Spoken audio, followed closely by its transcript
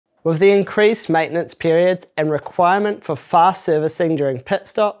With the increased maintenance periods and requirement for fast servicing during pit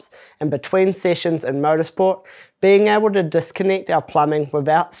stops and between sessions in motorsport, being able to disconnect our plumbing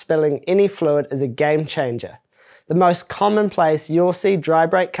without spilling any fluid is a game changer. The most common place you'll see dry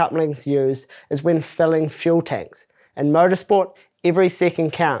brake couplings used is when filling fuel tanks. In motorsport, every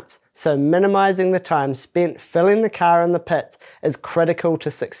second counts, so minimizing the time spent filling the car in the pits is critical to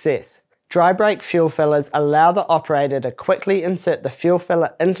success. Dry brake fuel fillers allow the operator to quickly insert the fuel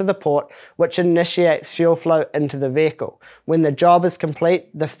filler into the port, which initiates fuel flow into the vehicle. When the job is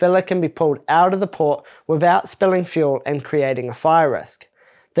complete, the filler can be pulled out of the port without spilling fuel and creating a fire risk.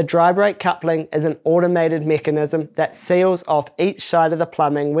 The dry brake coupling is an automated mechanism that seals off each side of the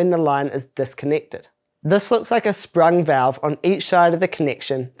plumbing when the line is disconnected. This looks like a sprung valve on each side of the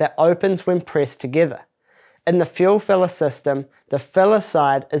connection that opens when pressed together. In the fuel filler system, the filler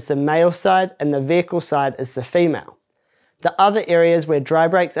side is the male side and the vehicle side is the female. The other areas where dry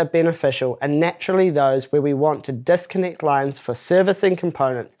brakes are beneficial are naturally those where we want to disconnect lines for servicing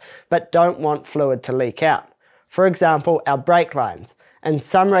components but don't want fluid to leak out. For example, our brake lines. In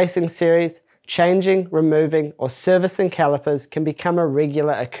some racing series, changing, removing or servicing calipers can become a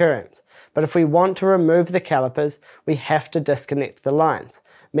regular occurrence, but if we want to remove the calipers, we have to disconnect the lines,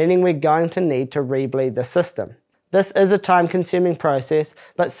 meaning we're going to need to rebleed the system. This is a time-consuming process,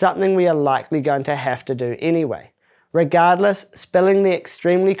 but something we are likely going to have to do anyway. Regardless, spilling the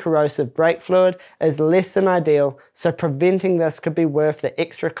extremely corrosive brake fluid is less than ideal, so preventing this could be worth the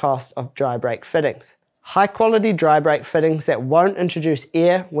extra cost of dry brake fittings. High-quality dry brake fittings that won't introduce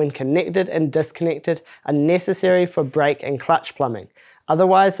air when connected and disconnected are necessary for brake and clutch plumbing.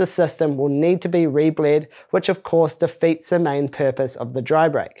 Otherwise, the system will need to be rebled, which of course defeats the main purpose of the dry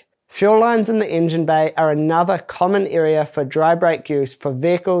brake. Fuel lines in the engine bay are another common area for dry brake use for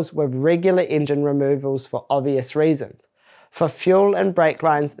vehicles with regular engine removals for obvious reasons. For fuel and brake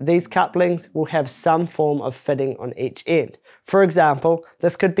lines, these couplings will have some form of fitting on each end. For example,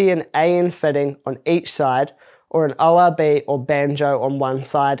 this could be an AN fitting on each side, or an ORB or banjo on one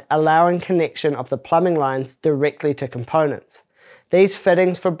side, allowing connection of the plumbing lines directly to components. These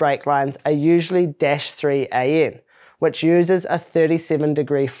fittings for brake lines are usually -3 AN, which uses a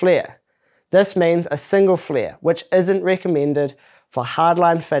 37-degree flare. This means a single flare, which isn't recommended for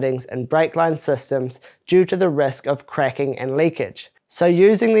hardline fittings and brake line systems due to the risk of cracking and leakage. So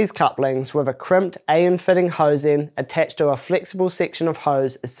using these couplings with a crimped AN fitting hose end attached to a flexible section of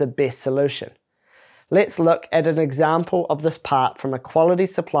hose is the best solution. Let's look at an example of this part from a quality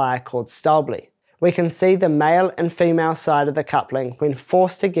supplier called Stolby. We can see the male and female side of the coupling when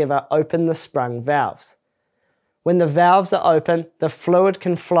forced together open the sprung valves. When the valves are open, the fluid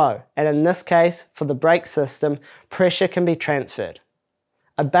can flow, and in this case, for the brake system, pressure can be transferred.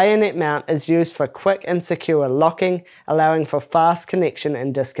 A bayonet mount is used for quick and secure locking, allowing for fast connection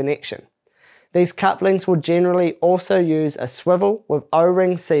and disconnection. These couplings will generally also use a swivel with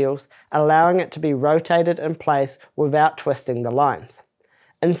O-ring seals, allowing it to be rotated in place without twisting the lines.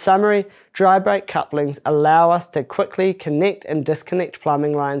 In summary, dry brake couplings allow us to quickly connect and disconnect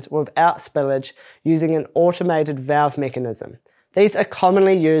plumbing lines without spillage using an automated valve mechanism. These are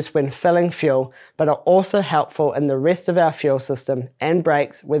commonly used when filling fuel, but are also helpful in the rest of our fuel system and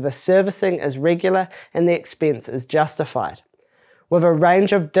brakes where the servicing is regular and the expense is justified. With a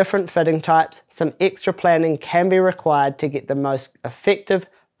range of different fitting types, some extra planning can be required to get the most effective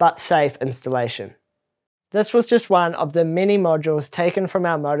but safe installation. This was just one of the many modules taken from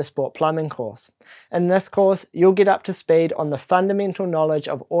our motorsport plumbing course. In this course, you'll get up to speed on the fundamental knowledge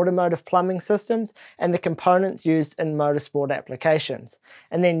of automotive plumbing systems and the components used in motorsport applications,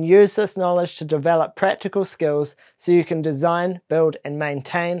 and then use this knowledge to develop practical skills so you can design, build and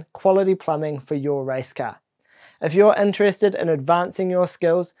maintain quality plumbing for your race car. If you're interested in advancing your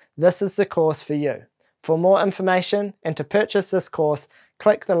skills, this is the course for you. For more information and to purchase this course,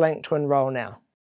 click the link to enroll now.